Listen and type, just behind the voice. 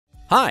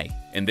Hi,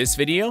 in this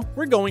video,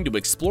 we're going to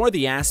explore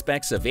the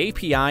aspects of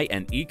API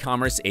and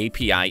e-commerce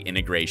API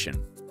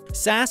integration.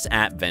 SaaS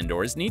app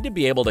vendors need to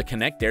be able to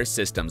connect their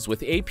systems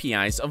with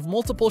APIs of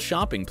multiple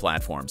shopping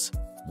platforms.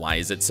 Why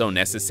is it so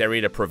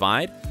necessary to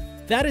provide?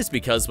 That is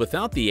because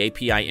without the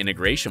API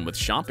integration with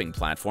shopping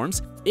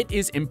platforms, it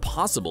is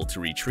impossible to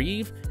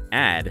retrieve,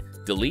 add,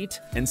 delete,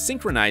 and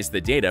synchronize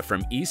the data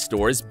from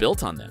e-stores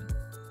built on them.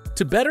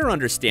 To better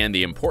understand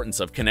the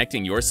importance of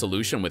connecting your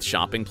solution with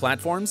shopping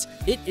platforms,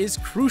 it is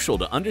crucial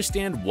to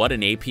understand what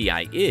an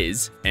API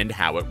is and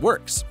how it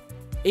works.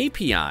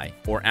 API,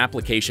 or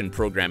Application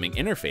Programming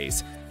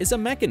Interface, is a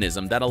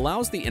mechanism that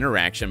allows the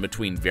interaction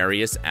between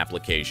various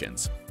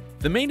applications.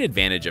 The main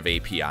advantage of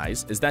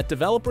APIs is that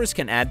developers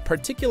can add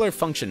particular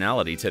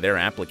functionality to their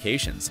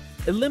applications,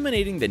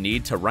 eliminating the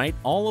need to write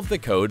all of the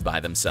code by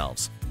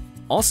themselves.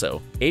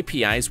 Also,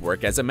 APIs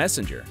work as a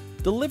messenger,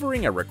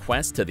 delivering a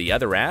request to the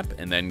other app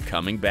and then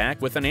coming back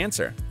with an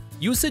answer.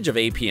 Usage of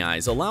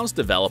APIs allows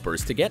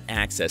developers to get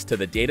access to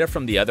the data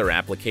from the other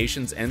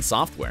applications and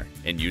software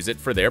and use it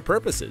for their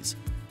purposes.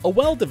 A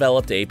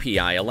well-developed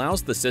API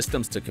allows the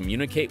systems to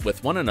communicate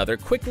with one another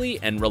quickly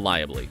and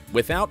reliably,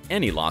 without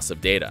any loss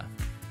of data.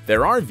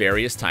 There are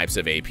various types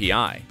of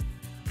API.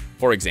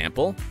 For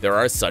example, there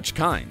are such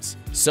kinds: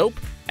 SOAP,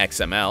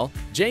 XML,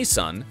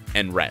 JSON,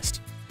 and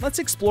REST. Let's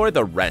explore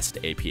the REST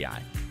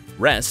API.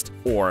 REST,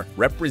 or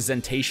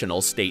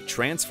Representational State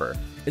Transfer,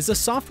 is a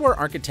software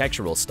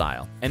architectural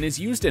style and is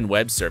used in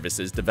web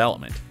services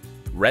development.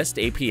 REST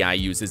API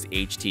uses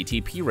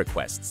HTTP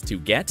requests to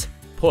get,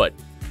 put,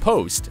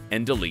 post,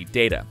 and delete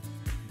data.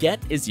 Get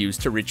is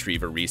used to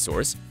retrieve a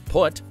resource,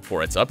 put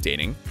for its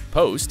updating,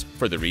 post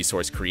for the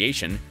resource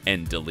creation,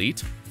 and delete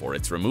for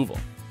its removal.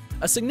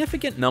 A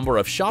significant number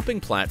of shopping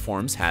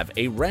platforms have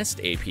a REST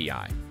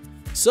API.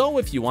 So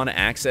if you want to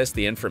access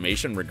the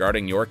information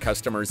regarding your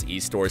customers'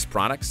 e-store's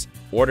products,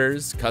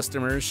 orders,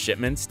 customers,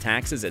 shipments,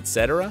 taxes,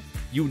 etc.,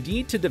 you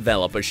need to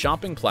develop a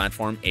shopping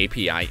platform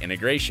API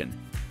integration.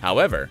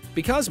 However,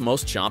 because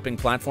most shopping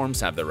platforms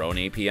have their own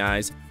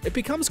APIs, it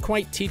becomes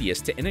quite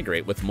tedious to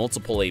integrate with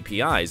multiple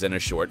APIs in a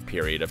short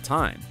period of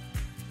time.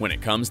 When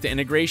it comes to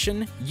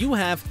integration, you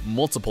have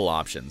multiple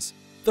options.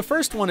 The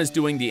first one is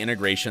doing the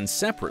integration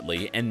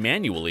separately and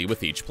manually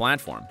with each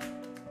platform.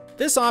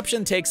 This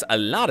option takes a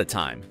lot of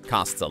time,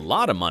 costs a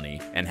lot of money,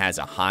 and has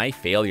a high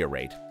failure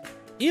rate.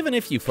 Even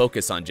if you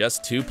focus on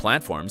just two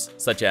platforms,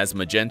 such as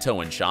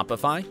Magento and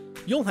Shopify,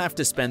 you'll have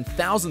to spend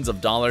thousands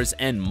of dollars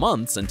and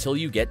months until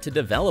you get to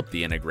develop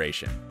the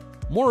integration.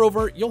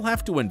 Moreover, you'll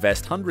have to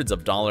invest hundreds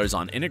of dollars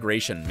on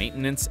integration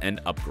maintenance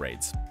and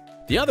upgrades.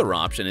 The other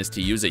option is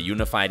to use a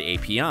unified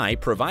API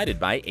provided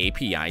by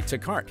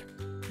API2Cart.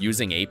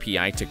 Using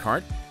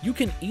API2Cart, you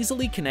can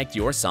easily connect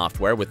your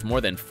software with more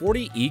than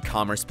 40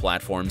 e-commerce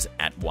platforms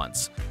at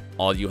once.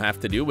 All you have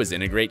to do is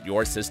integrate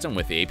your system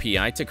with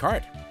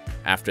API2Cart.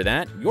 After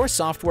that, your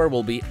software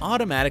will be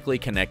automatically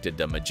connected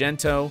to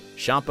Magento,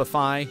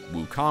 Shopify,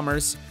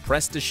 WooCommerce,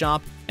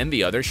 PrestaShop, and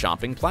the other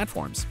shopping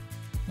platforms.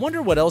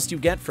 Wonder what else you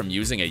get from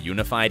using a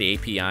unified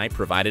API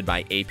provided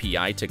by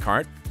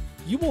API2Cart?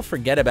 You will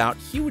forget about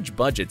huge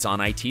budgets on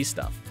IT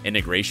stuff,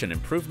 integration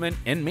improvement,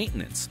 and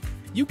maintenance.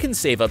 You can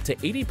save up to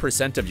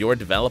 80% of your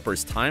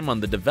developers' time on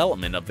the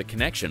development of the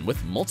connection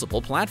with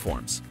multiple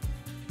platforms.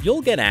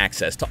 You'll get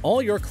access to all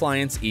your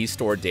clients'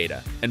 e-store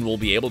data and will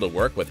be able to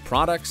work with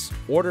products,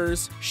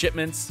 orders,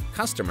 shipments,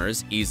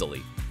 customers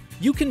easily.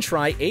 You can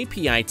try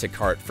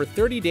API2Cart for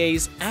 30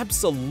 days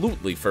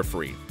absolutely for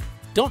free.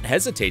 Don't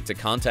hesitate to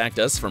contact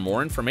us for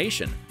more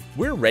information.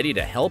 We're ready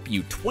to help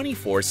you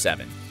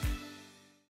 24/7.